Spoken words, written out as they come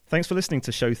Thanks for listening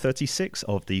to show 36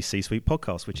 of the C-Suite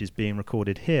podcast, which is being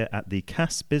recorded here at the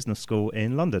Cass Business School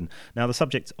in London. Now, the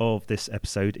subject of this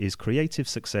episode is creative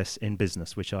success in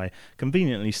business, which I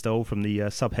conveniently stole from the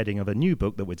subheading of a new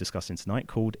book that we're discussing tonight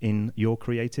called In Your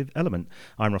Creative Element.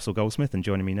 I'm Russell Goldsmith, and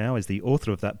joining me now is the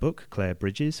author of that book, Claire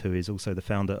Bridges, who is also the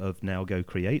founder of Now Go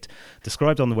Create,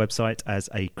 described on the website as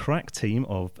a crack team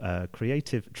of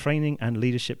creative training and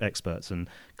leadership experts. And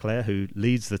Claire, who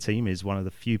leads the team, is one of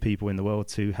the few people in the world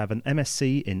to have an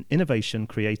MSc in Innovation,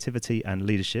 Creativity and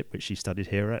Leadership, which she studied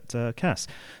here at Cass.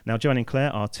 Now, joining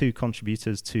Claire are two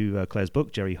contributors to Claire's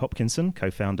book, Gerry Hopkinson,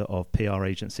 co-founder of PR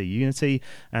agency Unity,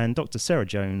 and Dr. Sara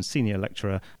Jones, senior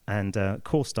lecturer and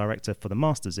course director for the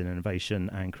Masters in Innovation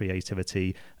and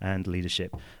Creativity and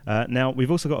Leadership. Now,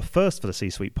 we've also got a first for the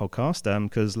C-Suite podcast,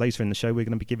 because later in the show, we're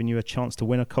going to be giving you a chance to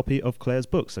win a copy of Claire's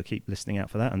book. So keep listening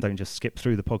out for that and don't just skip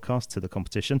through the podcast to the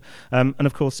competition. And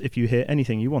of course, if you hear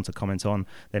anything you want to comment on,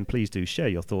 then please do share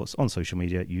your thoughts on social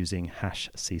media using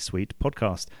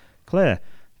 #C-Suite-podcast. Claire,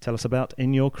 tell us about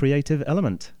In Your Creative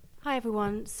Element. Hi,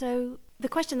 everyone. So the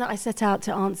question that I set out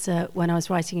to answer when I was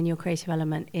writing In Your Creative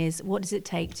Element is, what does it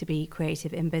take to be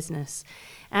creative in business?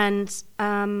 And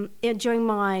during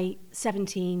my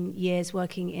 17 years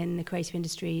working in the creative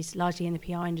industries, largely in the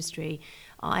PR industry,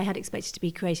 I had expected to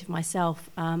be creative myself.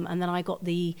 And then I got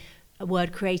the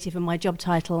word creative in my job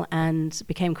title and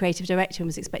became creative director and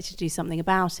was expected to do something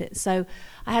about it. So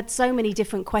I had so many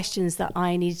different questions that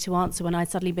I needed to answer when I'd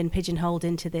suddenly been pigeonholed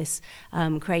into this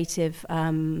creative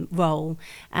role.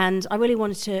 And I really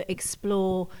wanted to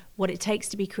explore what it takes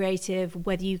to be creative,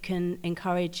 whether you can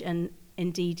encourage and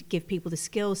indeed give people the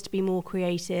skills to be more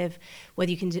creative,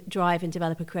 whether you can drive and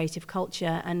develop a creative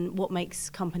culture, and what makes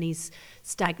companies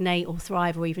stagnate or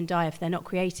thrive or even die if they're not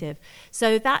creative.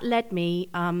 So that led me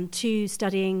to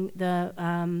studying the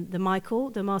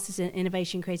Masters in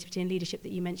Innovation, Creativity and Leadership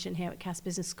that you mentioned here at Cass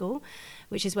Business School,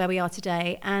 which is where we are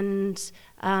today. And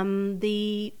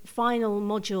the final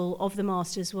module of the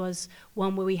Masters was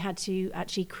one where we had to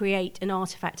actually create an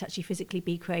artifact, actually physically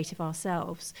be creative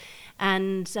ourselves.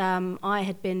 And I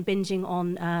had been binging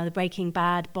on the Breaking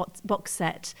Bad box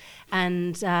set,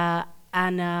 and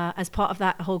as part of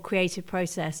that whole creative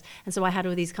process. And so I had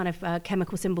all these kind of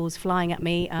chemical symbols flying at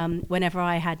me whenever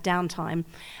I had downtime.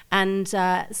 And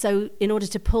so in order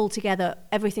to pull together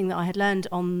everything that I had learned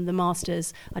on the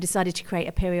Masters, I decided to create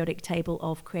a periodic table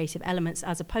of creative elements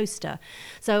as a poster.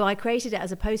 So I created it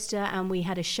as a poster, and we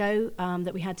had a show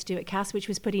that we had to do at Cass, which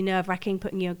was pretty nerve-wracking,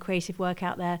 putting your creative work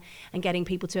out there and getting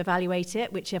people to evaluate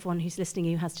it, which everyone who's listening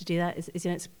who has to do that is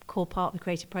it's a core part of the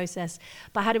creative process.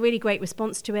 But I had a really great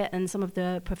response to it, and some of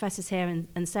the professors here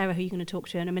and Sara, who you're going to talk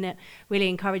to in a minute, really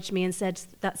encouraged me and said,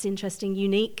 that's interesting,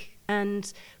 unique,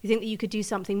 and we think that you could do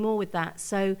something more with that.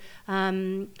 So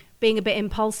being a bit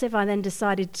impulsive, I then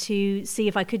decided to see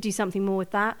if I could do something more with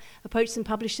that, approached some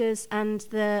publishers, and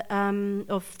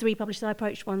of 3 publishers I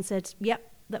approached, one said, yep,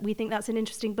 that we think that's an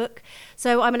interesting book.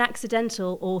 So I'm an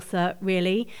accidental author,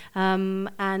 really,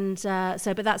 but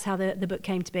that's how the book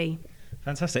came to be.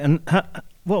 Fantastic. And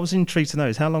what I was intrigued to know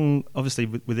is how long, obviously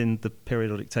within the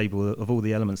periodic table of all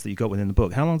the elements that you got within the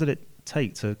book, how long did it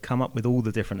take to come up with all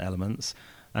the different elements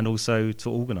and also to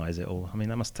organise it all? I mean,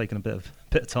 that must have taken a bit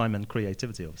of time and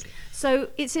creativity, obviously. So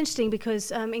it's interesting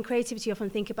because in creativity you often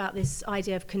think about this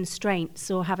idea of constraints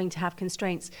or having to have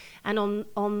constraints. And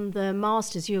on the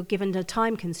Masters you're given a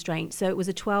time constraint. So it was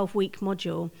a 12-week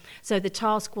module. So the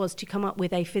task was to come up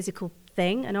with a physical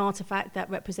thing, an artifact that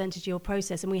represented your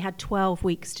process, and we had 12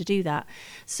 weeks to do that.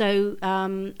 So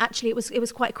actually it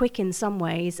was quite quick in some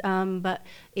ways, but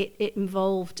it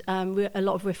involved a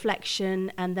lot of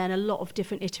reflection and then a lot of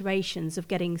different iterations of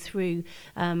getting through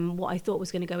what I thought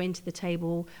was going to go into the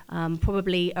table,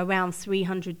 probably around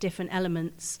 300 different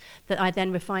elements that I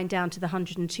then refined down to the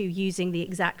 102 using the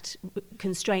exact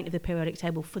constraint of the periodic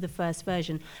table for the first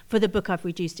version. For the book I've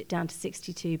reduced it down to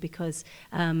 62 because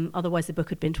otherwise the book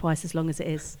had been twice as long as it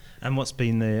is. And what's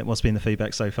been the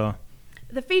feedback so far?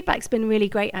 The feedback's been really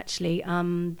great, actually.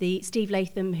 The Steve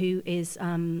Latham, who is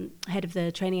head of the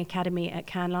training academy at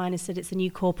Cannes Lion, has said it's the new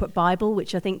corporate Bible,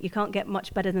 which I think you can't get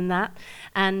much better than that.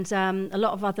 And a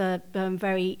lot of other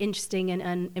very interesting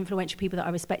and influential people that I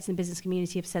respect in the business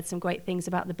community have said some great things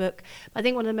about the book. But I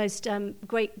think one of the most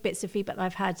great bits of feedback that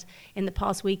I've had in the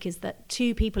past week is that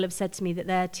 2 people have said to me that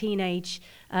their teenage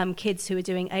kids who are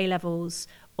doing A-levels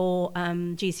or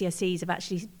GCSEs have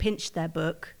actually pinched their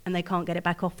book and they can't get it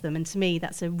back off them. And to me,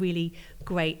 that's a really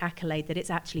great accolade that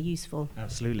it's actually useful.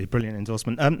 Absolutely. Brilliant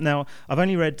endorsement. Now, I've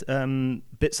only read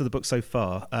bits of the book so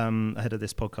far ahead of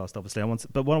this podcast, obviously.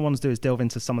 But what I want to do is delve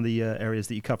into some of the areas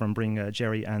that you cover and bring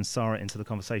Gerry and Sara into the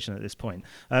conversation at this point.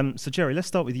 So, Gerry, let's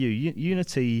start with you.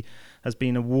 Unity has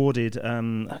been awarded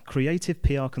Creative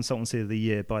PR Consultancy of the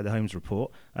Year by the Holmes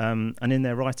Report. And in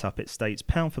their write-up, it states,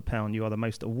 pound for pound, you are the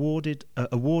most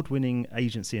award-winning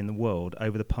agency in the world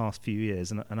over the past few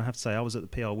years. And I have to say, I was at the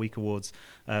PR Week Awards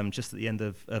just at the end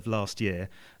of last year,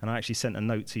 and I actually sent a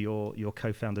note to your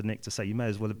co-founder, Nick, to say you may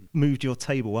as well have moved your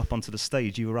table up onto the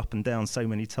stage. You were up and down so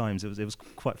many times. It was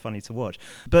quite funny to watch.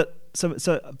 But so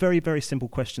a very, very simple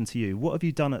question to you. What have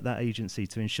you done at that agency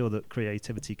to ensure that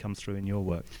creativity comes through in your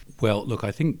work? Well, look,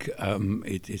 I think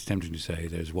it's tempting to say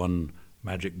there's one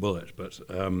magic bullet, but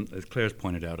as Claire's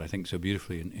pointed out, I think so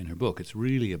beautifully in her book, it's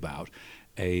really about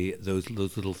those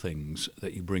little things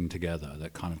that you bring together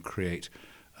that kind of create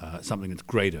something that's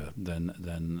greater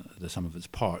than the sum of its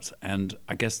parts. And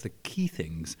I guess the key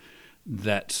things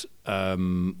that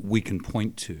we can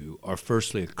point to are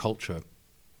firstly a culture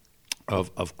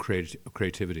of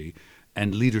creativity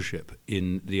and leadership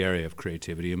in the area of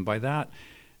creativity. And by that,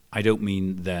 I don't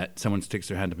mean that someone sticks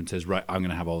their hand up and says, right, I'm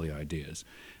going to have all the ideas,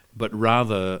 but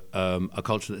rather a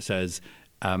culture that says,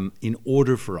 in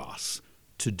order for us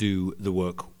to do the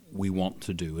work we want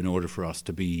to do, in order for us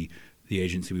to be the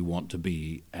agency we want to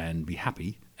be and be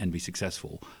happy and be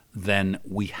successful, then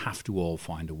we have to all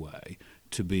find a way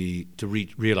to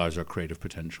realize our creative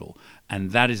potential.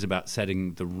 And that is about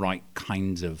setting the right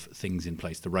kinds of things in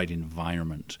place, the right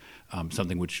environment,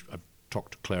 something which I've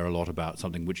talked to Claire a lot about,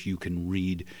 something which you can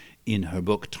read in her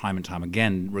book time and time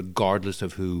again, regardless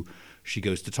of who she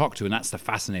goes to talk to. And that's the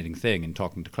fascinating thing in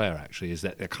talking to Claire, actually, is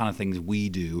that the kind of things we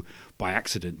do by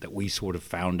accident that we sort of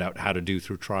found out how to do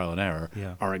through trial and error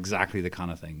are exactly the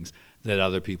kind of things that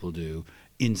other people do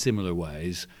in similar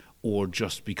ways, or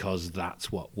just because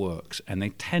that's what works. And they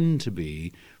tend to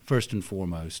be, first and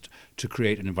foremost, to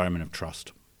create an environment of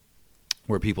trust,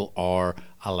 where people are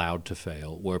allowed to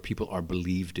fail, where people are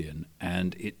believed in.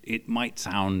 And it might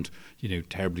sound,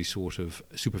 terribly sort of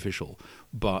superficial,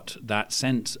 but that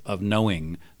sense of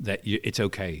knowing that it's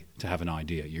okay to have an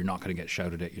idea. You're not going to get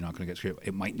shouted at, you're not going to get screamed.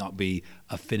 It might not be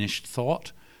a finished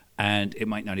thought, and it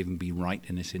might not even be right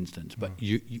in this instance, but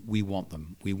we want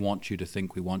them. We want you to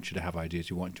think, we want you to have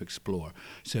ideas, we want you to explore.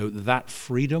 So that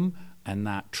freedom and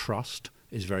that trust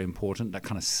is very important, that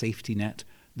kind of safety net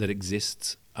that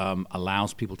exists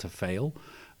allows people to fail.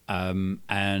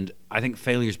 And I think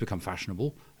failures become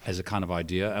fashionable as a kind of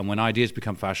idea. And when ideas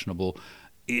become fashionable,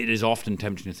 it is often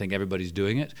tempting to think everybody's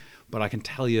doing it. But I can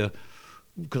tell you,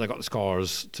 because I got the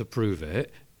scars to prove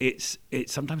it, it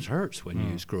sometimes hurts when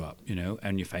you screw up,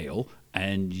 and you fail,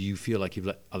 and you feel like you've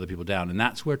let other people down. And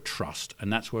that's where trust,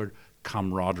 and that's where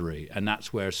camaraderie, and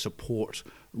that's where support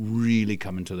really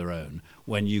come into their own,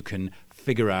 when you can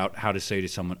figure out how to say to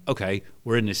someone, okay,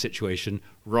 we're in this situation,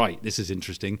 right, this is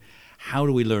interesting, how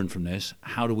do we learn from this,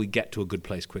 how do we get to a good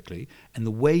place quickly? And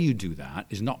the way you do that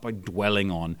is not by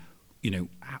dwelling on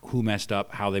who messed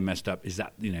up, how they messed up, is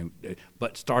that,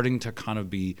 but starting to kind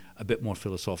of be a bit more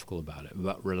philosophical about it,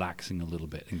 about relaxing a little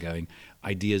bit and going,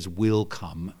 ideas will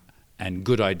come, and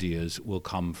good ideas will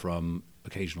come from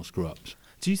occasional screw-ups.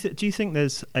 Do you think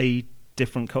there's a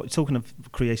different talking of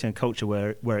creating a culture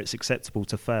where it's acceptable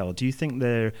to fail? Do you think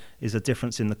there is a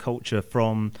difference in the culture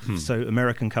from so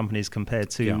American companies compared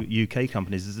to UK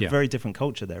companies? There's a very different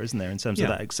culture there, isn't there, in terms of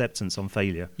that acceptance on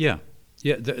failure? Yeah,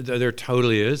 there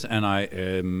totally is, and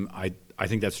I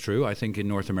think that's true. I think in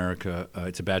North America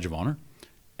it's a badge of honor.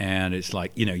 And it's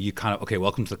like, you kind of, okay,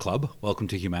 welcome to the club, welcome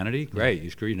to humanity, great, you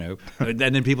screw, and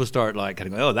then people start like kind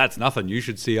of going, oh, that's nothing, you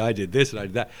should see I did this and I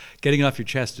did that. Getting it off your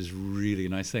chest is really a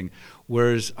nice thing.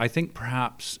 Whereas I think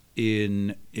perhaps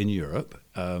in Europe,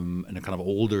 in a kind of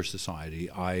older society,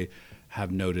 I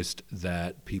have noticed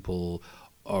that people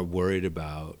are worried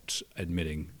about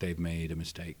admitting they've made a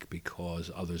mistake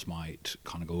because others might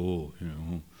kind of go, oh,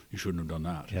 you shouldn't have done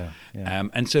that. Yeah.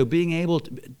 And so being able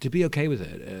to be okay with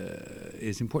it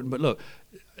is important. But look,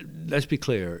 let's be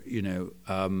clear,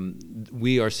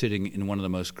 we are sitting in one of the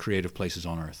most creative places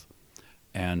on earth.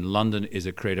 And London is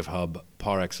a creative hub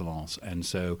par excellence. And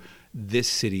so this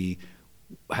city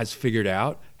has figured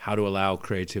out how to allow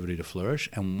creativity to flourish.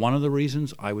 And one of the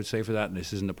reasons I would say for that, and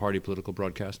this isn't a party political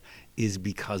broadcast, is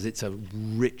because it's a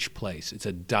rich place. It's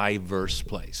a diverse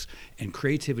place. And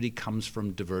creativity comes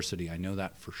from diversity. I know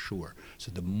that for sure.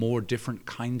 So the more different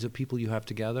kinds of people you have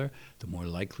together, the more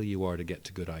likely you are to get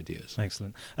to good ideas.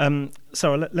 Excellent.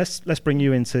 Sara, let's bring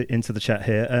you into the chat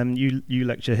here. You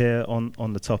lecture here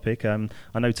on the topic. I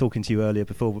know talking to you earlier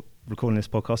before recording this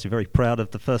podcast, you're very proud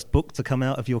of the first book to come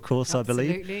out of your course,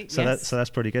 Absolutely, I believe. yes. So that's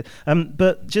pretty good.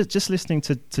 But just listening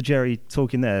to Gerry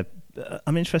talking there,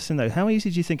 I'm interested to know, how easy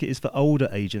do you think it is for older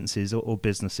agencies or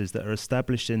businesses that are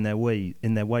established in their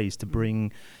ways to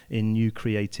bring in new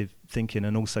creative thinking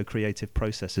and also creative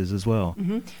processes as well?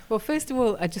 Mm-hmm. Well, first of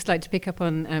all, I'd just like to pick up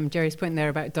on Gerry's point there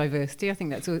about diversity. I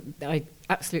think I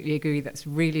absolutely agree. That's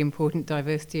really important.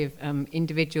 Diversity of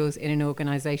individuals in an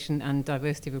organisation and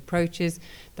diversity of approaches,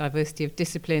 diversity of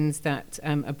disciplines that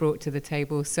are brought to the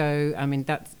table. So, I mean,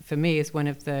 that for me is one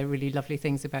of the really lovely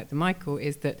things about the Michael,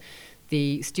 is that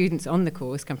the students on the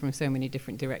course come from so many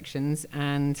different directions,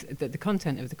 and that the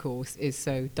content of the course is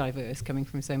so diverse, coming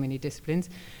from so many disciplines.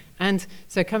 And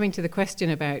so coming to the question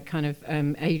about kind of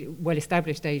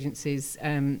well-established agencies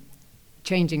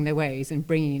changing their ways and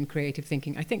bringing in creative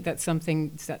thinking, I think that's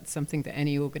something that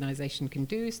any organisation can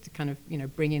do, is to kind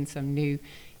of, bring in some new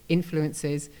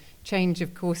influences. Change,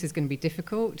 of course, is going to be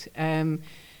difficult.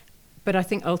 But I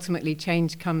think ultimately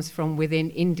change comes from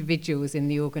within individuals in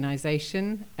the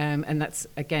organisation, and that's,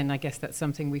 again, I guess that's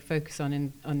something we focus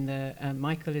on the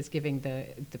Michael is giving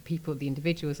the people, the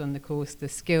individuals on the course, the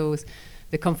skills,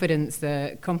 the confidence,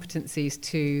 the competencies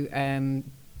to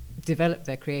develop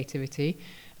their creativity,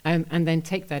 and then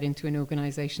take that into an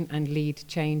organisation and lead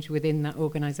change within that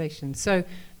organisation. So,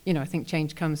 I think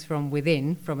change comes from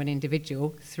within, from an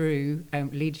individual, through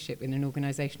leadership in an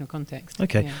organisational context.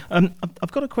 Okay. Yeah.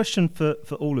 I've got a question for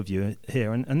all of you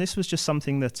here, and this was just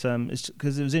something that,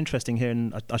 because it was interesting here,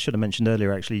 and I should have mentioned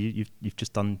earlier, actually, you've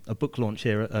just done a book launch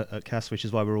here at CAS, which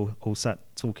is why we're all sat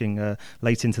talking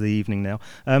late into the evening now.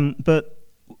 But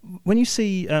when you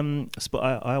see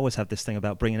I always have this thing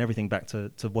about bringing everything back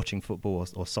to watching football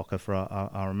or soccer for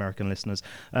our American listeners,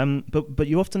 but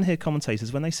you often hear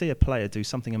commentators, when they see a player do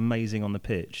something amazing on the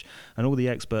pitch, and all the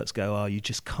experts go, oh, you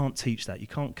just can't teach that, you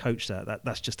can't coach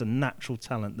that's just a natural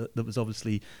talent that was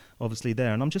obviously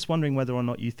there. And I'm just wondering whether or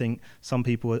not you think some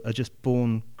people are just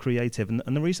born creative,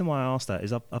 and the reason why I ask that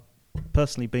is I've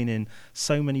personally been in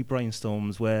so many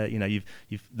brainstorms where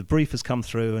the brief has come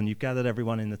through and you've gathered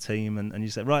everyone in the team and you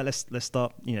said, right, let's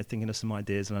start thinking of some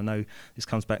ideas. And I know this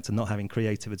comes back to not having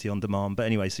creativity on demand, but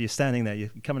anyway, so you're standing there, you're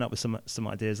coming up with some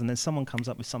ideas, and then someone comes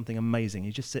up with something amazing.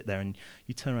 You just sit there and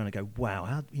you turn around and go, wow,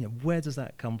 how, where does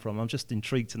that come from? I'm just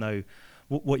intrigued to know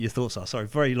what your thoughts are. Sorry,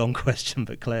 very long question,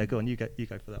 but Claire, go on, you go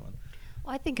for that one.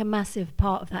 I think a massive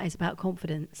part of that is about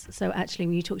confidence. So actually,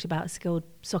 when you talked about a skilled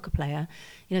soccer player,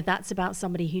 that's about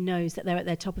somebody who knows that they're at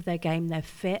their top of their game, they're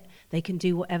fit, they can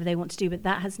do whatever they want to do, but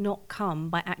that has not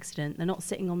come by accident. They're not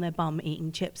sitting on their bum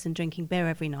eating chips and drinking beer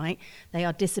every night. They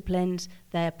are disciplined,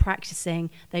 they're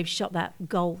practicing, they've shot that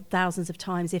goal thousands of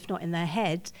times, if not in their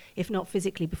head, if not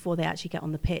physically, before they actually get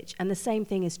on the pitch. And the same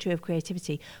thing is true of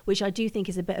creativity, which I do think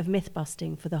is a bit of myth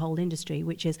busting for the whole industry,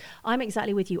 which is, I'm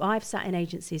exactly with you. I've sat in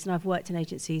agencies and I've worked in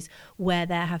agencies where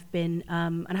there have been,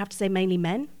 and I have to say mainly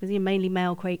men, mainly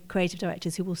male creative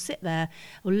directors who will sit there,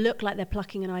 will look like they're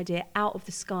plucking an idea out of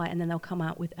the sky, and then they'll come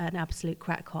out with an absolute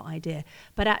crackpot idea.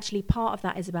 But actually part of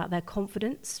that is about their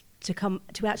confidence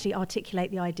to actually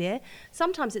articulate the idea.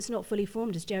 Sometimes it's not fully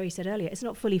formed, as Gerry said earlier. It's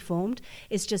not fully formed.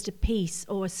 It's just a piece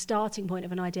or a starting point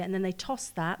of an idea, and then they toss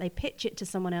that, they pitch it to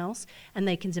someone else, and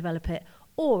they can develop it.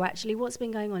 Or actually what's been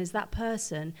going on is that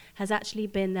person has actually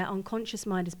been, their unconscious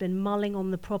mind has been mulling on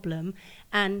the problem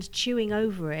and chewing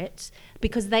over it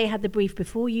because they had the brief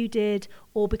before you did,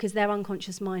 or because their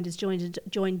unconscious mind has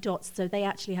joined dots, so they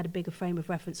actually had a bigger frame of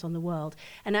reference on the world.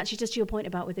 And actually, just to your point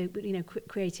about whether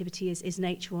creativity is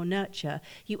nature or nurture,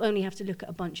 you only have to look at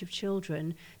a bunch of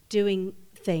children doing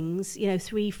things,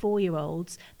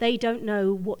 3-4-year-olds, they don't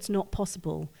know what's not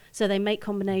possible. So they make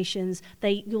combinations,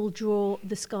 you'll draw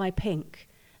the sky pink,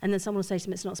 and then someone will say to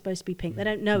them, it's not supposed to be pink. They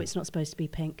don't know it's not supposed to be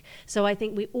pink. So I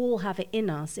think we all have it in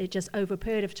us. It just, over a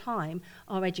period of time,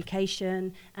 our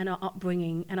education and our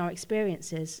upbringing and our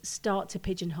experiences start to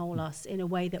pigeonhole us in a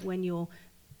way that when you're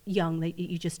young,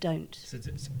 you just don't. So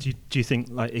do you think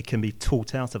it can be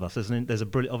taught out of us? There's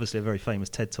obviously a very famous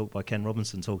TED talk by Ken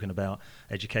Robinson talking about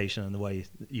education and the way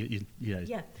you know.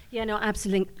 Yeah, no,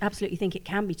 absolutely think it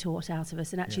can be taught out of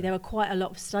us. And actually, there are quite a lot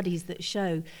of studies that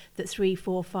show that 3,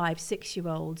 4, 5,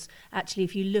 6-year-olds, actually,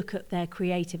 if you look at their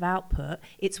creative output,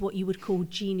 it's what you would call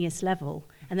genius level.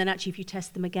 And then actually if you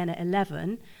test them again at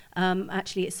 11,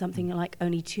 actually it's something like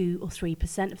only 2 or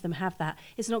 3% of them have that.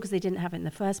 It's not because they didn't have it in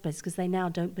the first place, because they now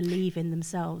don't believe in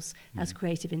themselves as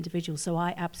creative individuals. So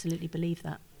I absolutely believe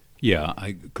that. Yeah,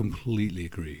 I completely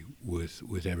agree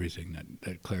with everything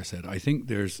that Claire said. I think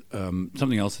there's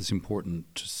something else that's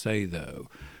important to say, though,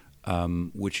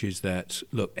 which is that,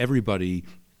 look, everybody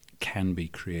can be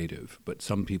creative, but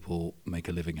some people make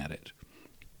a living at it.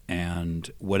 And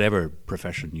whatever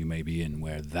profession you may be in,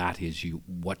 where that is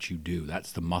what you do,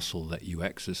 that's the muscle that you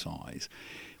exercise,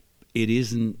 it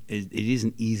isn't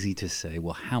easy to say,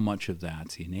 well, how much of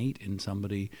that's innate in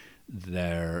somebody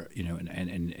there,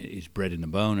 and is bred in the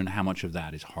bone, and how much of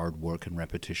that is hard work and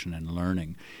repetition and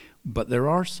learning. But there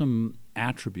are some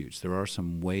attributes, there are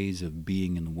some ways of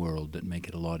being in the world that make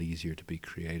it a lot easier to be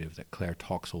creative, that Claire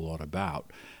talks a lot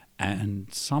about. And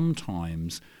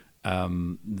sometimes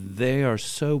they are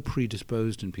so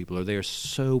predisposed in people, or they are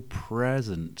so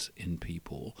present in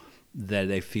people, that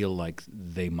they feel like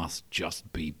they must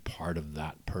just be part of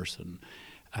that person.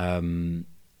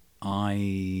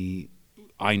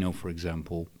 I know, for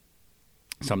example,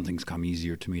 some things come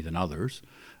easier to me than others,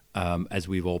 as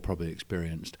we've all probably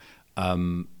experienced.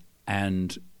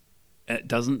 And it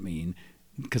doesn't mean,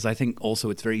 because I think also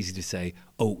it's very easy to say,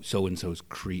 oh, so-and-so's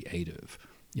creative,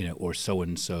 or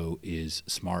so-and-so is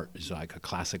smart, is like a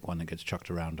classic one that gets chucked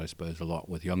around, I suppose, a lot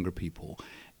with younger people.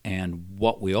 And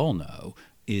what we all know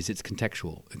is it's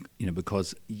contextual,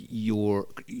 because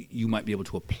you might be able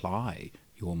to apply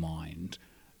your mind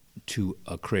to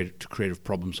creative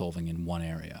problem solving in one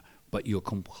area, but you're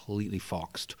completely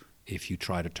foxed if you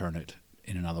try to turn it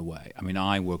in another way. I mean,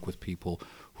 I work with people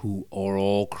who are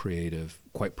all creative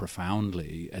quite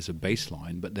profoundly as a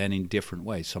baseline, but then in different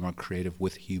ways. Some are creative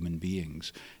with human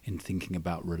beings in thinking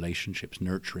about relationships,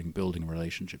 nurturing, building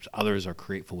relationships. Others are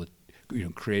creative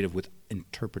with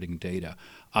interpreting data.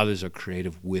 Others are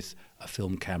creative with a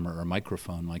film camera or a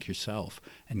microphone like yourself,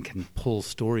 and can pull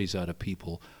stories out of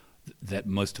people that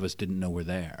most of us didn't know were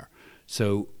there.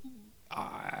 So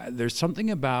there's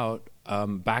something about,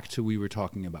 back to we were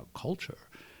talking about culture.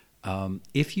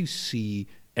 If you see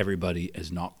everybody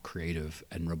as not creative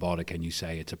and robotic, and you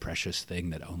say it's a precious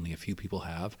thing that only a few people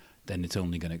have, then it's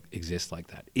only going to exist like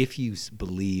that. If you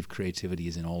believe creativity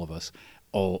is in all of us,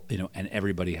 and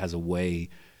everybody has a way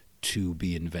to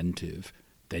be inventive,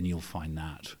 then you'll find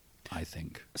that, I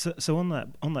think. So on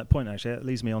that point, actually, it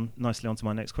leads me on nicely onto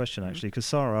my next question, actually, because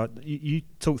Sara, you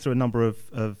talked through a number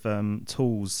of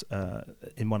tools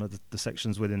in one of the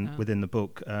sections within the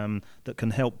book that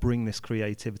can help bring this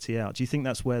creativity out. Do you think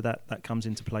that's where that comes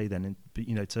into play then?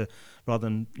 To rather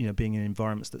than being in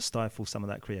environments that stifle some of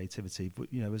that creativity,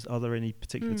 are there any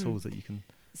particular tools that you can?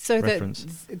 So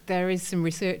there is some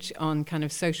research on kind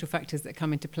of social factors that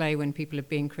come into play when people are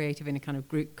being creative in a kind of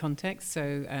group context.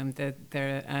 So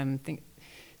there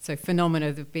are phenomena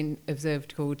that have been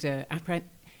observed called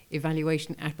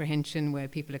evaluation apprehension, where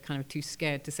people are kind of too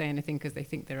scared to say anything because they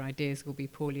think their ideas will be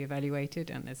poorly evaluated.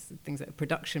 And there's things like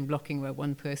production blocking, where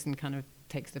one person kind of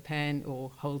takes the pen or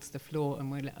holds the floor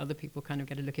and will let other people kind of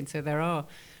get a look in. So there are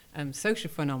social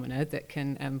phenomena that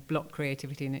can block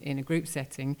creativity in a group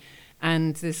setting.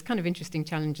 And there's kind of interesting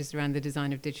challenges around the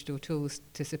design of digital tools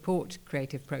to support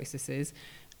creative processes,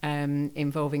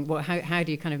 involving how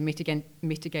do you kind of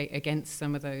mitigate against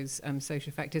some of those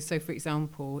social factors. So, for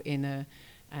example, in a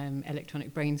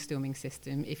electronic brainstorming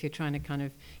system, if you're trying to kind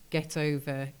of get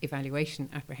over evaluation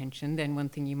apprehension, then one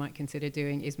thing you might consider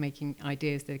doing is making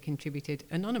ideas that are contributed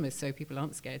anonymous, so people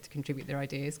aren't scared to contribute their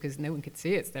ideas because no one can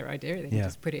see it's their idea. They can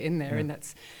just put it in there, and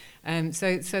that's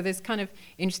so there's kind of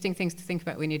interesting things to think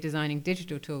about when you're designing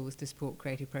digital tools to support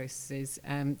creative processes,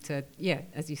 to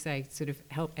as you say, sort of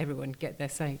help everyone get their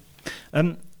say.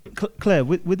 Claire,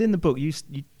 within the book, you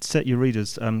set your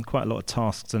readers quite a lot of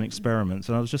tasks and experiments,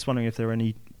 and I was just wondering if there are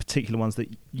any particular ones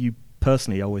that you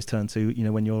personally always turn to,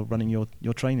 when you're running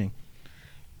your training.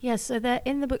 Yes, so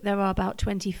in the book there are about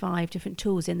 25 different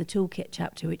tools in the toolkit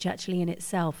chapter, which actually in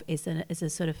itself is a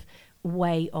sort of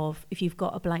way of, if you've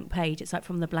got a blank page, it's like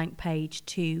from the blank page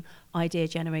to idea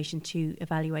generation to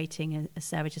evaluating, as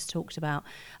Sara just talked about.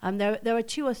 There are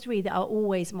 2 or 3 that are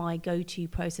always my go-to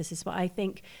processes, but I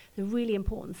think the really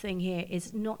important thing here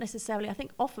is not necessarily, I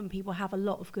think often people have a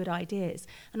lot of good ideas,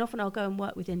 and often I'll go and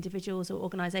work with individuals or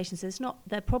organisations. So it's not,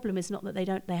 their problem is not that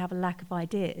they have a lack of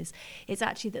ideas, it's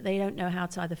actually that they don't know how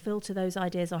to either filter those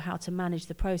ideas or how to manage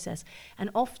the process.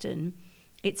 And often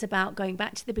It's about going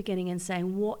back to the beginning and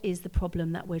saying, what is the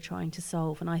problem that we're trying to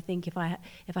solve? And I think if I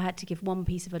had to give one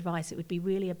piece of advice, it would be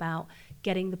really about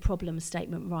getting the problem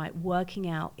statement right, working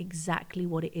out exactly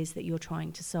what it is that you're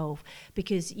trying to solve.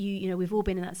 Because you know, we've all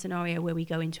been in that scenario where we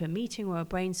go into a meeting or a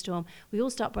brainstorm, we all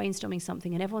start brainstorming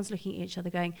something and everyone's looking at each other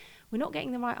going, we're not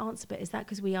getting the right answer, but is that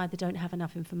because we either don't have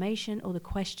enough information or the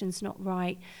question's not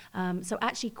right? So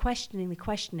actually questioning the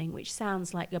questioning, which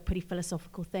sounds like a pretty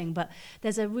philosophical thing, but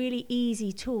there's a really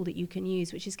easy tool that you can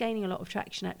use, which is gaining a lot of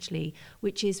traction actually,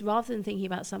 which is rather than thinking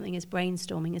about something as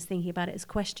brainstorming, is thinking about it as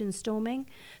question storming.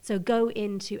 So go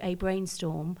into a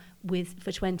brainstorm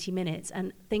for 20 minutes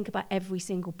and think about every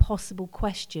single possible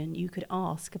question you could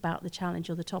ask about the challenge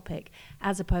or the topic,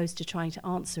 as opposed to trying to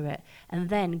answer it, and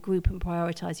then group and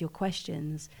prioritize your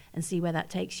questions and see where that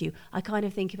takes you. I kind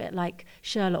of think of it like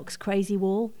Sherlock's crazy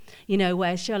wall, you know,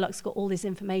 where Sherlock's got all this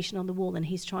information on the wall and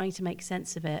he's trying to make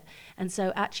sense of it. And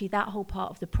so actually that whole part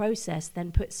of the process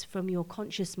then puts from your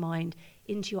conscious mind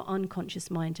into your unconscious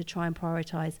mind to try and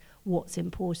prioritize what's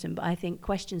important. But I think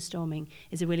question storming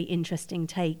is a really interesting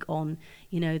take on,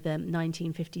 you know, the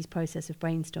 1950s process of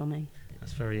brainstorming.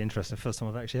 That's very interesting. First time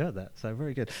I've actually heard that. So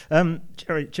very good.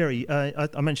 Gerry,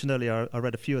 I mentioned earlier I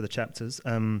read a few of the chapters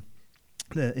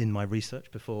in my research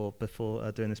before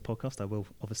doing this podcast. I will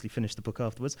obviously finish the book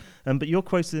afterwards. But you're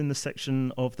quoted in the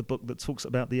section of the book that talks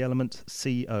about the element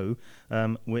CO,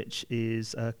 which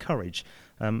is courage.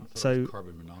 So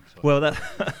carbon monoxide. Well,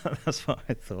 that's what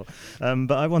I thought.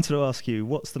 But I wanted to ask you,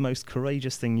 what's the most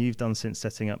courageous thing you've done since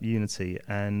setting up Unity,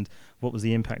 and what was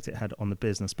the impact it had on the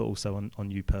business, but also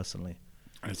on you personally?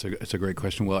 It's a great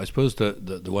question. Well, I suppose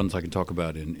the ones I can talk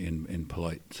about in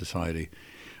polite society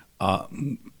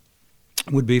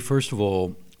would be, first of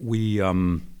all, we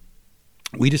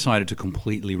decided to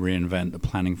completely reinvent the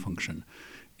planning function,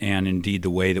 and indeed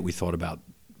the way that we thought about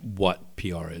what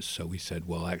PR is. So we said,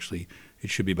 well, actually,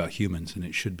 it should be about humans, and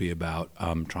it should be about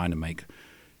trying to make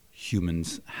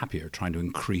humans happier, trying to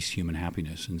increase human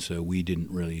happiness. And so we didn't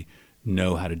really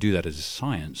know how to do that as a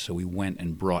science. So we went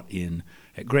and brought in,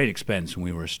 at great expense when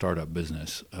we were a startup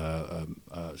business,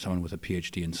 someone with a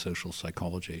PhD in social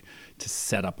psychology to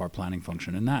set up our planning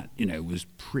function. And that, you know, was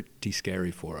pretty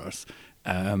scary for us.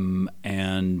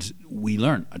 And we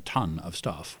learned a ton of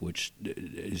stuff, which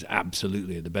is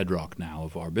absolutely at the bedrock now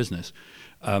of our business.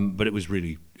 But it was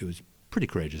pretty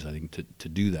courageous, I think, to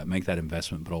do that, make that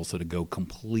investment, but also to go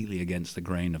completely against the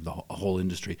grain of the whole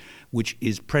industry, which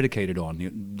is predicated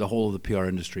on the whole of the PR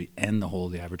industry and the whole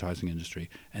of the advertising industry.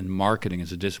 And marketing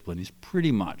as a discipline is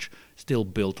pretty much still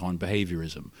built on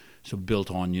behaviorism. So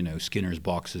built on, you know, Skinner's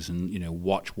boxes and, you know,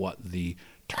 watch what the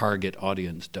target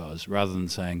audience does, rather than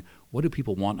saying, what do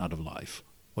people want out of life?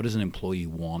 What does an employee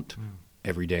want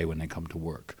every day when they come to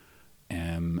work?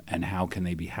 And how can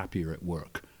they be happier at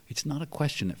work? It's not a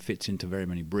question that fits into very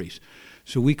many briefs.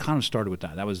 So we kind of started with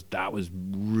that. That was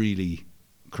really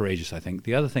courageous, I think.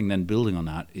 The other thing then, building on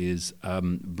that, is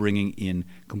bringing in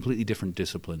completely different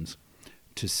disciplines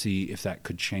to see if that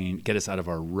could get us out of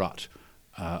our rut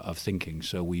of thinking.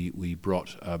 So we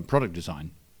brought product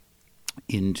design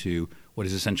into what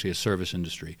is essentially a service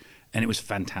industry. And it was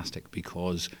fantastic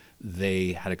because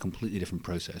they had a completely different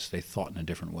process. They thought in a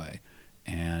different way,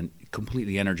 and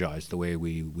completely energized the way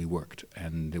we worked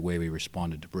and the way we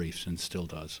responded to briefs, and still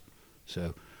does.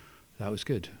 So that was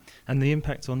good. And the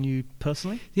impact on you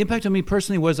personally? The impact on me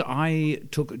personally was I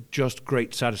took just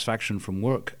great satisfaction from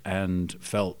work and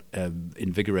felt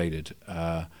invigorated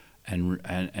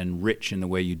and rich in the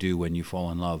way you do when you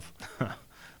fall in love.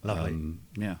 Lovely.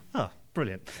 Yeah. Oh,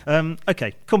 brilliant.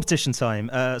 Okay, competition time.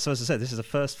 So as I said, this is a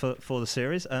first for the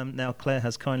series. Now Claire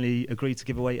has kindly agreed to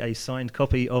give away a signed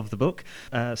copy of the book.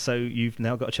 So you've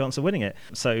now got a chance of winning it.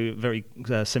 So very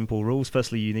simple rules.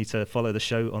 Firstly, you need to follow the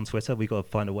show on Twitter. We've got to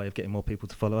find a way of getting more people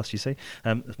to follow us, you see.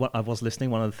 What I was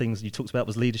listening, one of the things you talked about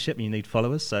was leadership, and you need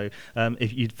followers. So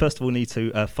if you first of all need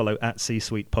to follow at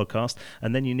C-Suite Podcast,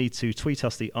 and then you need to tweet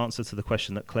us the answer to the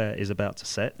question that Claire is about to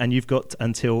set. And you've got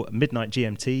until midnight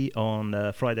GMT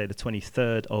on Friday the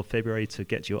 23rd of February to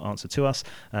get your answer to us.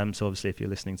 So obviously if you're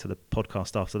listening to the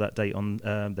podcast after that date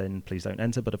then please don't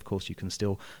enter, but of course you can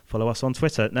still follow us on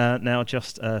Twitter. Now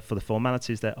just for the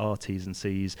formalities, there are T's and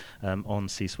C's on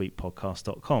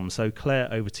csuitepodcast.com. So Claire,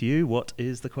 over to you. What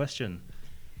is the question?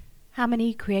 How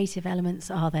many creative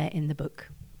elements are there in the book?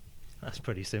 That's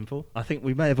pretty simple. I think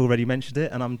we may have already mentioned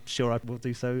it, and I'm sure I will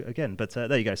do so again. But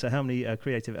there you go. So how many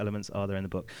creative elements are there in the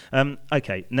book?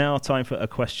 Okay, now time for a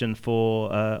question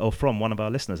from one of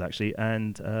our listeners, actually,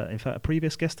 and in fact, a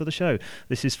previous guest of the show.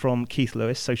 This is from Keith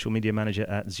Lewis, social media manager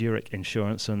at Zurich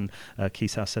Insurance, and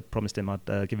Keith has promised him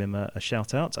I'd give him a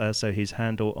shout out. So his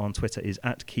handle on Twitter is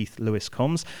at Keith Lewis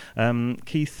Comms.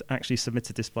 Keith actually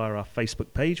submitted this via our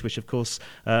Facebook page, which of course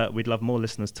we'd love more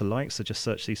listeners to like. So just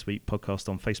search C-Suite Podcast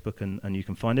on Facebook and you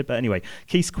can find it. But anyway,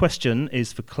 Keith's question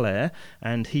is for Claire,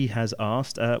 and he has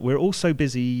asked, we're all so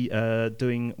busy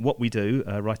doing what we do,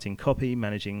 writing copy,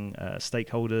 managing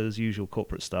stakeholders, usual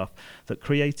corporate stuff, that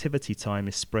creativity time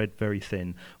is spread very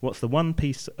thin. What's the one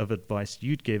piece of advice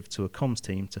you'd give to a comms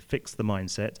team to fix the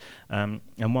mindset, and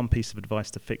one piece of advice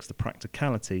to fix the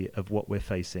practicality of what we're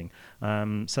facing?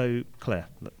 So Claire,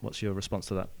 what's your response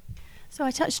to that? So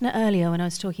I touched on it earlier when I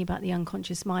was talking about the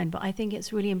unconscious mind, but I think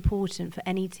it's really important for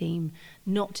any team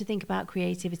not to think about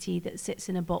creativity that sits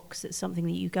in a box, that's something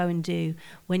that you go and do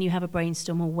when you have a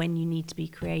brainstorm or when you need to be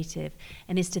creative,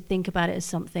 and is to think about it as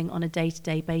something on a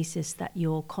day-to-day basis that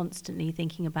you're constantly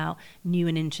thinking about new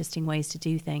and interesting ways to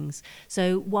do things.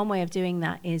 So one way of doing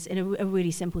that is, in a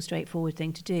really simple, straightforward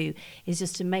thing to do, is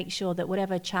just to make sure that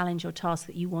whatever challenge or task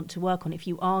that you want to work on, if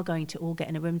you are going to all get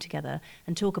in a room together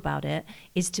and talk about it,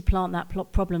 is to plant that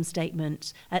problem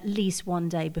statement at least one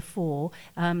day before,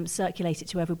 circulate it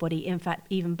to everybody. In fact,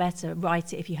 even better,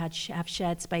 write it if you have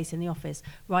shared space in the office,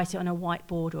 write it on a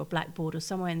whiteboard or a blackboard or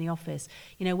somewhere in the office,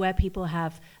 where people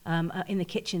have, in the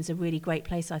kitchen's a really great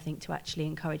place, I think, to actually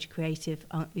encourage creative,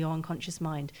 your unconscious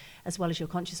mind, as well as your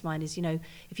conscious mind. Is,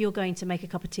 if you're going to make a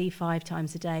cup of tea 5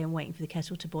 times a day and waiting for the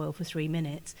kettle to boil for 3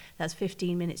 minutes, that's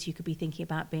 15 minutes you could be thinking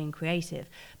about being creative.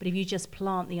 But if you just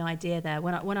plant the idea there,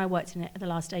 when I worked in the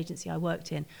last agency I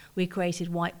worked in, we created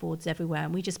whiteboards everywhere,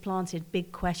 and we just planted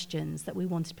big questions that we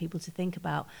wanted people to think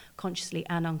about consciously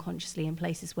and unconsciously in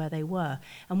places where they were.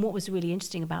 And what was really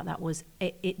interesting about that was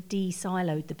it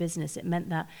de-siloed the business. It meant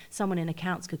that someone in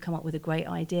accounts could come up with a great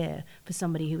idea for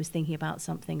somebody who was thinking about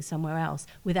something somewhere else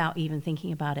without even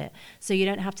thinking about it. So you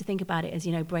don't have to think about it as,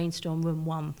 brainstorm room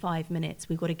 1, 5 minutes.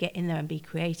 We've got to get in there and be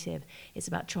creative. It's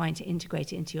about trying to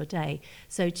integrate it into your day.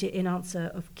 So in answer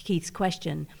of Keith's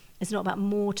question, it's not about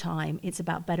more time, it's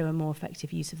about better and more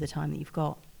effective use of the time that you've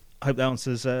got. I hope that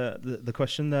answers the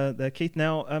question there, Keith.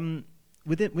 Now,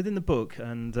 within the book,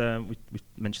 and we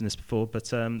mentioned this before, but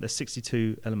there's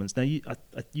 62 elements. Now,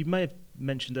 you may have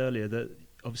mentioned earlier that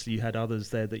obviously you had others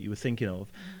there that you were thinking of.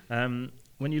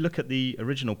 When you look at the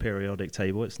original periodic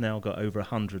table, it's now got over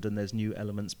 100 and there's new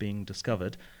elements being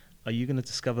discovered. Are you going to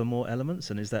discover more elements,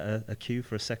 and is that a cue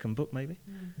for a second book maybe?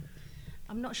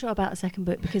 I'm not sure about a second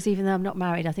book, because even though I'm not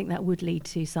married, I think that would lead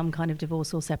to some kind of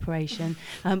divorce or separation,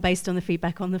 based on the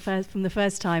feedback from the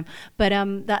first time. But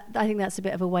I think that's a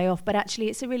bit of a way off. But actually,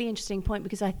 it's a really interesting point,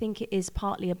 because I think it is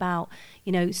partly about,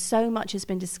 so much has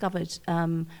been discovered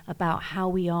about how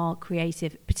we are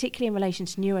creative, particularly in relation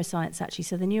to neuroscience, actually.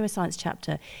 So the neuroscience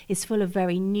chapter is full of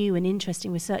very new and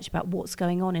interesting research about what's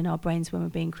going on in our brains when we're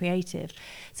being creative.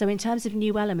 So in terms of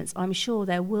new elements, I'm sure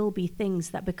there will be things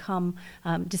that become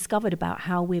discovered about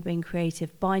how we're being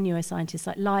creative by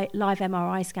neuroscientists, like live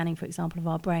MRI scanning, for example, of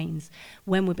our brains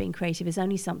when we're being creative is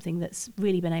only something that's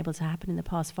really been able to happen in the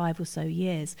past 5 or so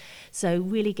years. So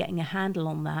really getting a handle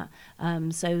on that.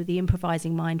 So the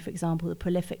improvising mind, for example, the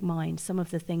prolific mind, some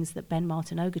of the things that Ben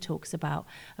Martin-Oger talks about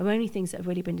are only things that have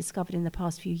really been discovered in the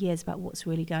past few years about what's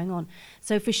really going on.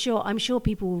 So for sure, I'm sure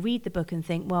people will read the book and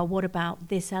think, well, what about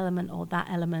this element or that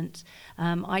element?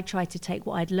 I tried to take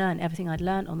what I'd learned, everything I'd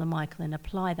learned on the Michael, and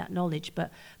apply that knowledge. But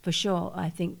for sure, I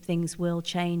think things will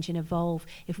change and evolve.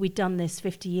 If we'd done this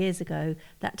 50 years ago,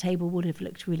 that table would have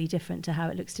looked really different to how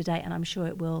it looks today, and I'm sure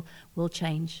it will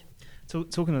change.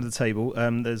 Talking of the table,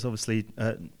 there's obviously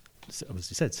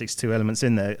said 62 elements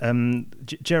in there.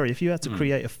 Gerry, if you had to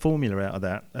create a formula out of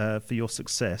that for your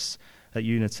success at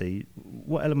Unity,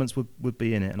 what elements would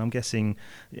be in it? And I'm guessing,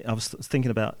 I was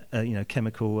thinking about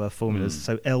chemical formulas.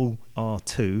 So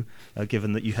LR2,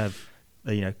 given that you have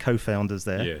co-founders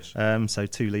there. Yes. So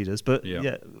 2 leaders. But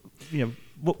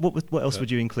what else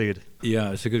would you include? Yeah,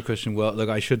 it's a good question. Well, look,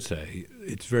 I should say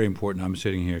it's very important. I'm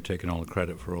sitting here taking all the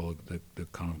credit for all the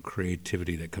kind of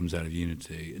creativity that comes out of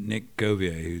Unity. Nick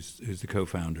Govier, who's the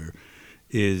co-founder,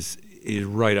 is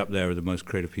right up there with the most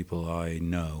creative people I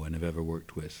know and have ever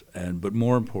worked with. But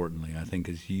more importantly, I think,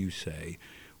 as you say,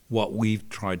 what we've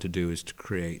tried to do is to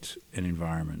create an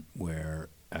environment where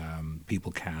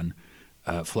people can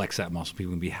flex that muscle,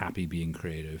 people can be happy being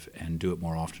creative and do it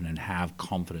more often and have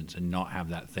confidence and not have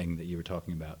that thing that you were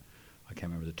talking about. I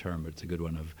can't remember the term, but it's a good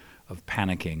one, of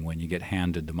panicking when you get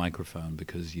handed the microphone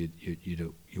because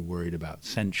you're worried about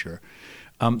censure.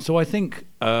 So I think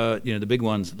the big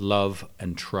ones, love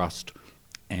and trust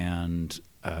and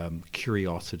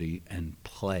curiosity and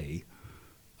play.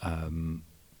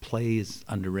 Play is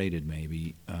underrated,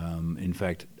 maybe. In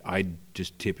fact, I'd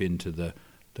just tip into the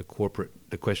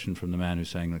question from the man who's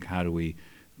saying, like, how do we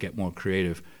get more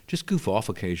creative? Just goof off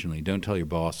occasionally. Don't tell your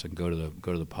boss, and go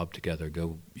to the pub together.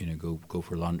 Go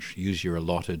for lunch. Use your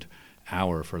allotted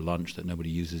hour for lunch that nobody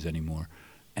uses anymore,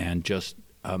 and just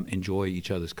enjoy each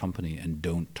other's company and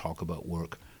don't talk about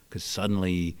work, because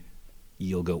suddenly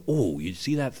you'll go, oh, you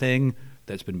see that thing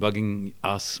that's been bugging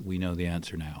us? We know the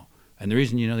answer now. And the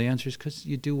reason you know the answer is because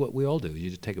you do what we all do.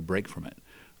 You just take a break from it.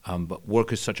 But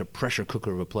work is such a pressure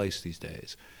cooker of a place these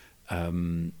days.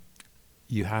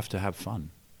 You have to have fun.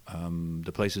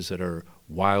 The places that are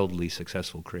wildly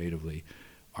successful creatively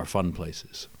are fun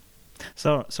places.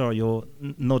 So, sorry, you're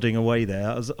nodding away there.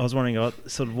 I was wondering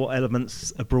sort of what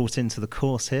elements are brought into the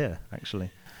course here, actually.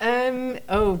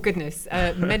 Oh goodness,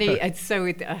 many. So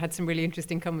I had some really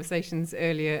interesting conversations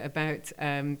earlier about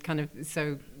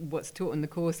so what's taught in the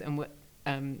course and what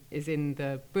is in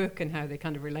the book and how they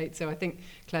kind of relate. So I think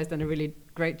Claire's done a really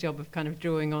great job of kind of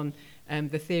drawing on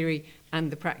the theory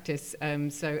and the practice,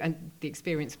 and the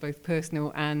experience, both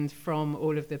personal and from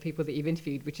all of the people that you've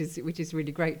interviewed, which is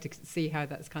really great to see how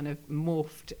that's kind of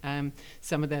morphed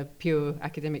some of the pure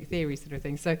academic theory sort of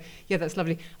thing. So yeah, that's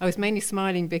lovely. I was mainly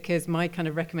smiling because my kind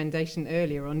of recommendation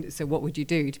earlier on, so what would you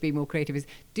do to be more creative, is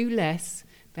do less,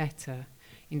 better.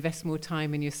 Invest more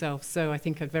time in yourself. So I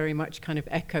think I'd very much kind of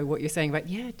echo what you're saying about,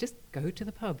 just go to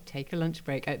the pub, take a lunch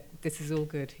break. This is all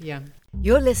good, yeah.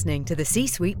 You're listening to the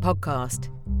C-Suite podcast.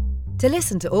 To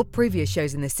listen to all previous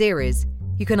shows in the series,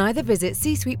 you can either visit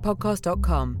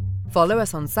csuitepodcast.com, follow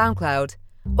us on SoundCloud,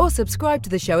 or subscribe to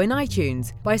the show in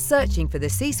iTunes by searching for the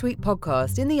C-Suite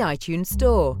podcast in the iTunes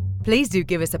store. Please do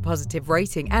give us a positive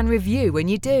rating and review when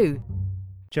you do.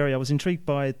 Gerry, I was intrigued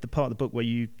by the part of the book where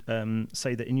you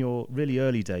say that in your really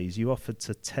early days, you offered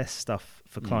to test stuff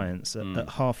for clients at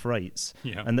half rates,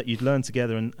 and that you'd learn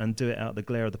together and do it out of the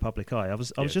glare of the public eye. I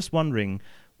was just wondering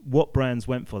what brands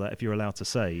went for that, if you're allowed to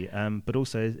say, but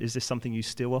also, is this something you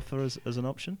still offer as an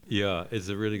option? Yeah, it's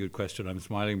a really good question. I'm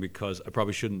smiling because I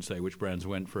probably shouldn't say which brands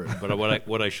went for it, but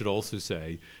what I should also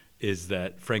say is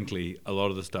that, frankly, a lot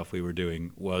of the stuff we were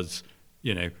doing was,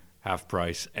 half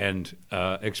price and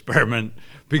experiment,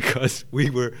 because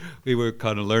we were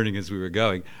kind of learning as we were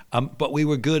going. But we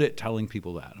were good at telling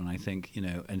people that. And I think,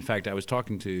 in fact, I was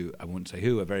talking to, I won't say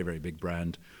who, a very, very big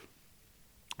brand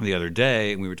the other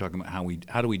day, and we were talking about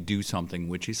how do we do something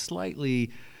which is slightly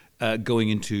going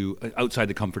into outside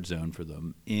the comfort zone for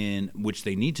them, in which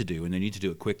they need to do, and they need to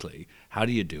do it quickly. How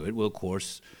do you do it? Well, of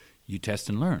course, you test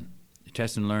and learn.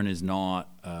 Test and learn is not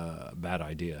a bad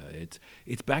idea.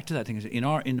 It's back to that thing.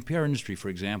 In the PR industry, for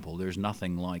example, there's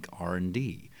nothing like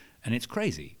R&D, and it's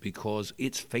crazy because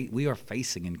we are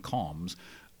facing in comms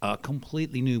a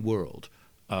completely new world.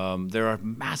 There are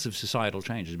massive societal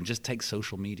changes. Just take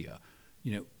social media.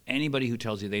 Anybody who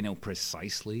tells you they know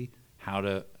precisely how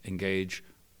to engage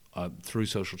through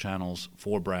social channels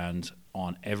for brands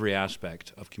on every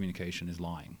aspect of communication is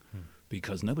lying,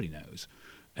 because nobody knows.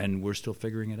 And we're still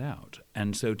figuring it out.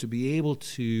 And so to be able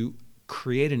to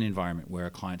create an environment where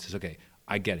a client says, okay,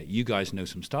 I get it. You guys know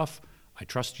some stuff. I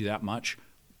trust you that much.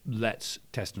 Let's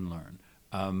test and learn.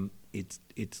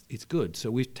 It's good.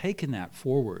 So we've taken that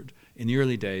forward. In the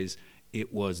early days,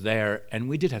 it was there, and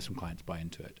we did have some clients buy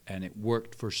into it. And it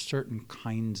worked for certain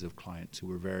kinds of clients who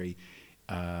were very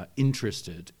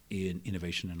interested in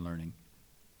innovation and learning.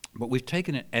 But we've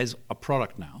taken it as a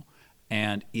product now.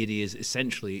 And it is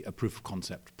essentially a proof of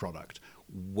concept product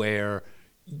where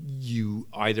you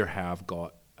either have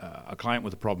got a client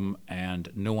with a problem and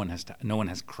no one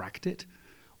has cracked it,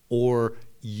 or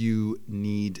you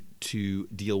need to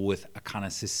deal with a kind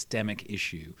of systemic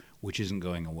issue which isn't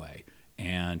going away.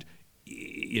 And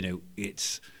you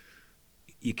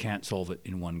can't solve it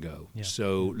in one go. Yeah.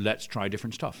 So let's try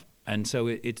different stuff. And so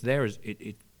it's there.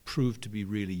 It proved to be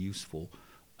really useful.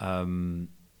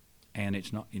 And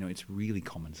it's not, it's really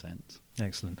common sense.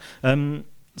 Excellent.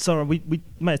 Sara, we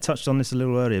may have touched on this a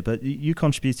little earlier, but you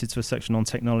contributed to a section on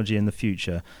technology in the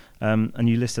future. and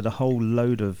you listed a whole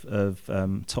load of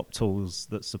top tools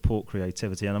that support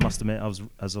creativity. And I must admit,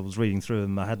 as I was reading through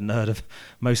them, I hadn't heard of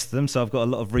most of them, so I've got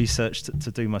a lot of research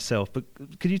to do myself. But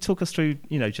could you talk us through,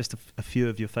 just a few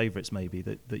of your favourites, maybe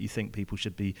that you think people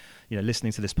should be,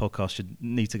 listening to this podcast should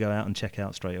need to go out and check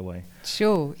out straight away?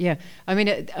 Sure, yeah. I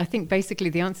mean, I think basically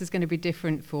the answer is going to be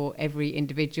different for every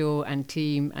individual and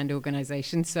team and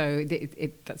organisation. So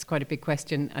that's quite a big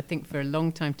question. I think for a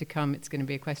long time to come, it's going to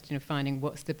be a question of finding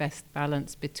what's the best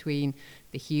balance between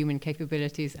the human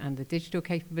capabilities and the digital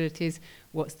capabilities.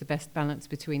 What's the best balance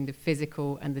between the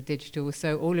physical and the digital?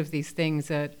 So all of these things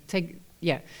are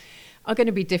going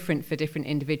to be different for different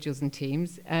individuals and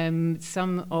teams.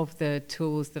 Some of the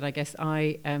tools that I guess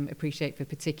I appreciate for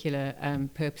particular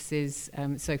purposes,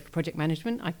 so for project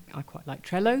management, I quite like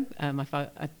Trello.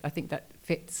 I think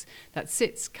that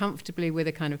sits comfortably with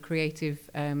a kind of creative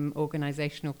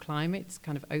organizational climate. It's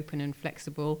kind of open and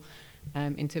flexible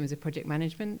in terms of project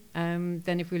management.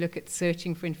 Then if we look at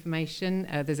searching for information,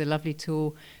 there's a lovely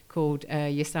tool called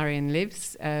Yesarian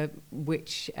Lives,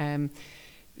 which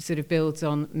sort of builds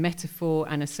on metaphor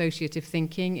and associative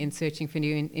thinking in searching for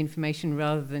new information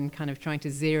rather than kind of trying to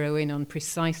zero in on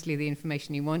precisely the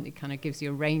information you want. It kind of gives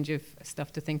you a range of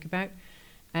stuff to think about.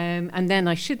 And then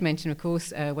I should mention, of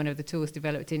course, one of the tools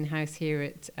developed in-house here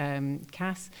at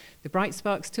CAS, the Bright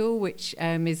Sparks tool, which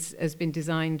has been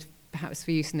designed perhaps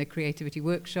for use in the creativity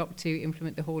workshop to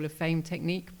implement the Hall of Fame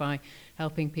technique by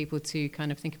helping people to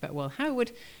kind of think about, well,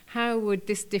 how would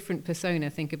this different persona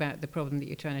think about the problem that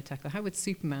you're trying to tackle? How would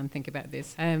Superman think about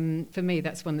this? For me,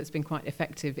 that's one that's been quite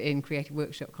effective in creative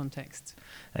workshop contexts.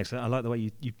 Excellent. I like the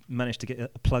way you managed to get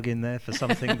a plug in there for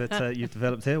something that you've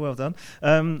developed here. Well done.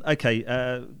 Okay,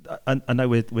 I know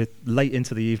we're late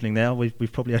into the evening now.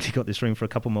 We've probably only got this room for a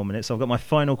couple more minutes. So I've got my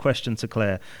final question to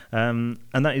Claire, and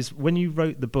that is, when you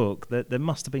wrote the book, there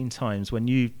must have been times when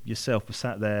you yourself were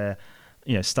sat there,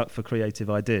 stuck for creative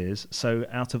ideas. So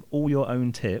out of all your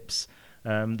own tips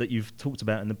that you've talked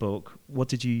about in the book, what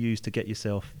did you use to get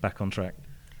yourself back on track?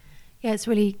 Yeah, it's a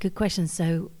really good question.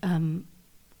 So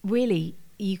really,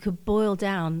 you could boil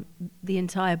down the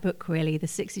entire book, really, the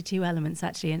 62 elements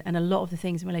actually, and a lot of the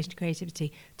things in relation to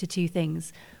creativity, to two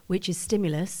things, which is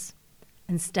stimulus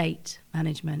and state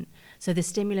management. So the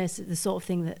stimulus, the sort of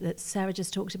thing that Sara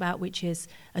just talked about, which is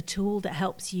a tool that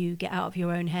helps you get out of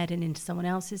your own head and into someone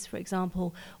else's, for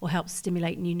example, or helps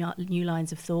stimulate new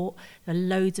lines of thought. There are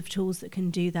loads of tools that can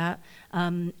do that.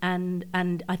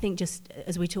 And I think, just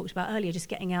as we talked about earlier, just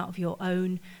getting out of your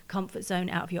own comfort zone,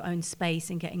 out of your own space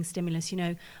and getting stimulus.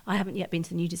 I haven't yet been to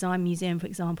the New Design Museum, for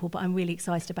example, but I'm really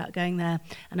excited about going there,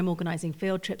 and I'm organising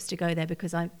field trips to go there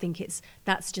because I think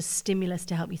that's just stimulus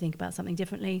to help you think about something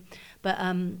differently. But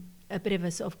a bit of a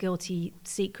sort of guilty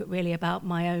secret really about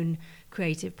my own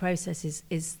creative process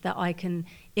is that I can,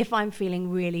 if I'm feeling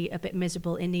really a bit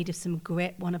miserable, in need of some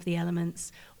grit, one of the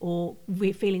elements, or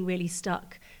feeling really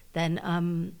stuck,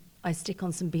 then I stick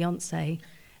on some Beyonce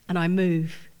and I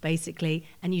move, basically.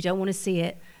 And you don't want to see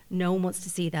it. No one wants to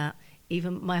see that.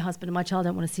 Even my husband and my child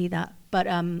don't want to see that. But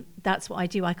that's what I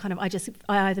do. I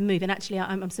either move, and actually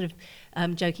I'm sort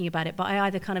of joking about it, but I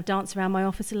either kind of dance around my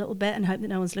office a little bit and hope that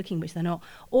no one's looking, which they're not,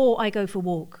 or I go for a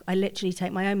walk. I literally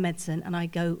take my own medicine and I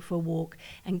go for a walk,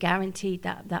 and guaranteed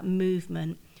that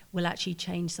movement will actually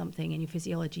change something in your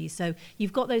physiology. So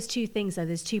you've got those two things, though.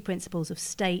 There's two principles of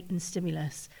state and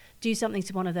stimulus. Do something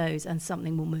to one of those and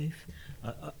something will move.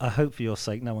 I hope for your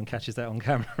sake no one catches that on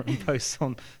camera and posts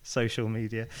on social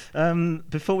media.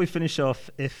 Before we finish off,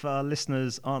 if our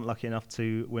listeners aren't lucky enough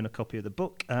to win a copy of the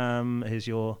book, here's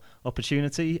your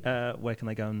opportunity. Where can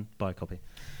they go and buy a copy?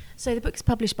 So the book's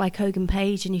published by Kogan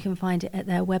Page, and you can find it at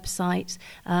their website.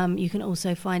 You can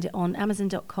also find it on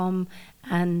Amazon.com,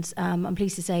 and I'm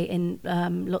pleased to say in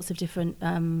lots of different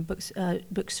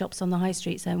bookshops on the high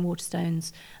street, so in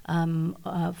Waterstones,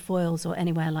 Foyles, or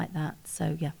anywhere like that.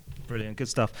 So yeah. Brilliant, good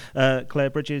stuff. Claire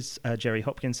Bridges, Gerry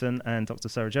Hopkinson and Dr.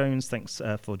 Sara Jones, thanks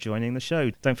for joining the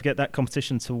show. Don't forget that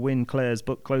competition to win Claire's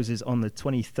book closes on the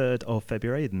 23rd of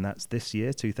February, and that's this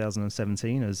year,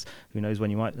 2017, as who knows when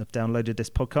you might have downloaded this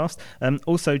podcast.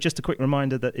 Also, just a quick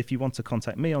reminder that if you want to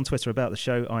contact me on Twitter about the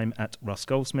show, I'm at Russ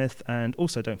Goldsmith, and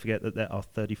also don't forget that there are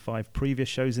 35 previous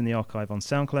shows in the archive on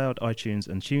SoundCloud, iTunes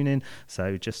and TuneIn,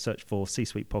 so just search for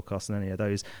C-Suite Podcast on any of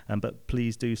those, but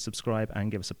please do subscribe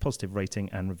and give us a positive rating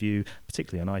and review,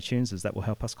 particularly on iTunes, as that will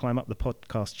help us climb up the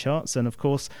podcast charts. And of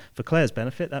course, for Claire's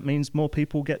benefit, that means more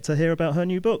people get to hear about her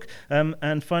new book.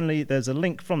 And finally, there's a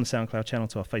link from the SoundCloud channel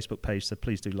to our Facebook page, so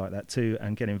please do like that too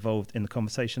and get involved in the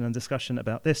conversation and discussion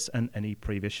about this and any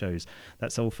previous shows.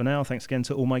 That's all for now. Thanks again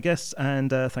to all my guests,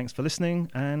 and thanks for listening,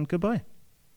 and goodbye.